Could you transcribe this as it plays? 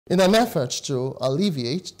In an effort to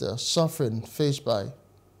alleviate the suffering faced by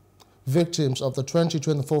victims of the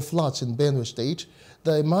 2024 floods in Benue State,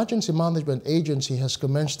 the Emergency Management Agency has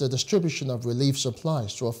commenced the distribution of relief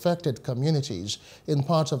supplies to affected communities in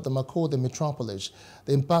parts of the Makurdi metropolis.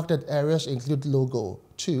 The impacted areas include Logo,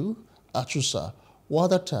 2, Achusa,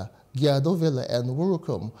 Wadata, Giadoville, and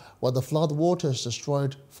Wurukum, where the flood waters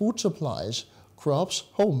destroyed food supplies, crops,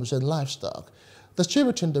 homes, and livestock.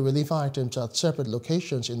 Distributing the relief items at separate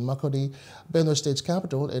locations in Makurdi, Benue State's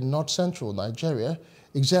capital, in north-central Nigeria,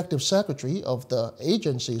 Executive Secretary of the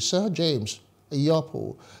agency, Sir James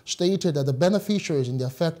Iyopo, stated that the beneficiaries in the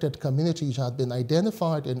affected communities had been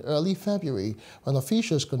identified in early February when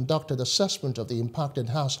officials conducted assessment of the impacted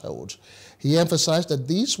households. He emphasized that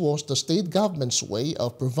this was the state government's way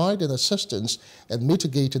of providing assistance and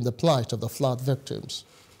mitigating the plight of the flood victims.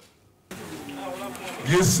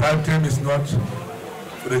 This item is not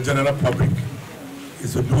for the general public,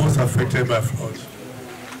 it's for those affected by flood.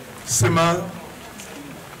 Sema,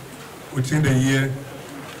 within the year,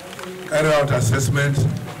 carried out assessment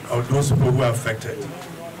of those people who are affected.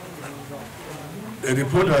 The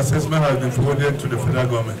report of assessment has been forwarded to the federal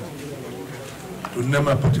government, to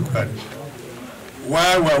Sema particularly.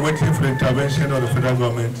 While we are waiting for the intervention of the federal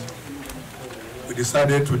government, we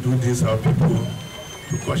decided to do this our people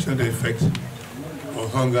to caution the effect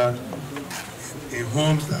of hunger in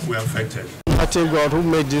homes that were affected. I thank God who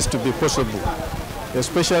made this to be possible,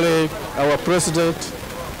 especially our president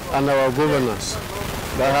and our governors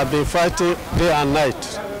that have been fighting day and night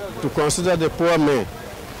to consider the poor men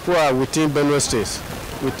who are within Benue State.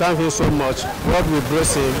 We thank him so much. God will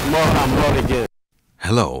bless him more and more again.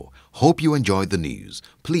 Hello, hope you enjoyed the news.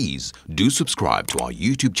 Please do subscribe to our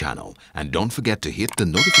YouTube channel and don't forget to hit the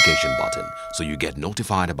notification button so you get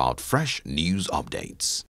notified about fresh news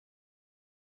updates.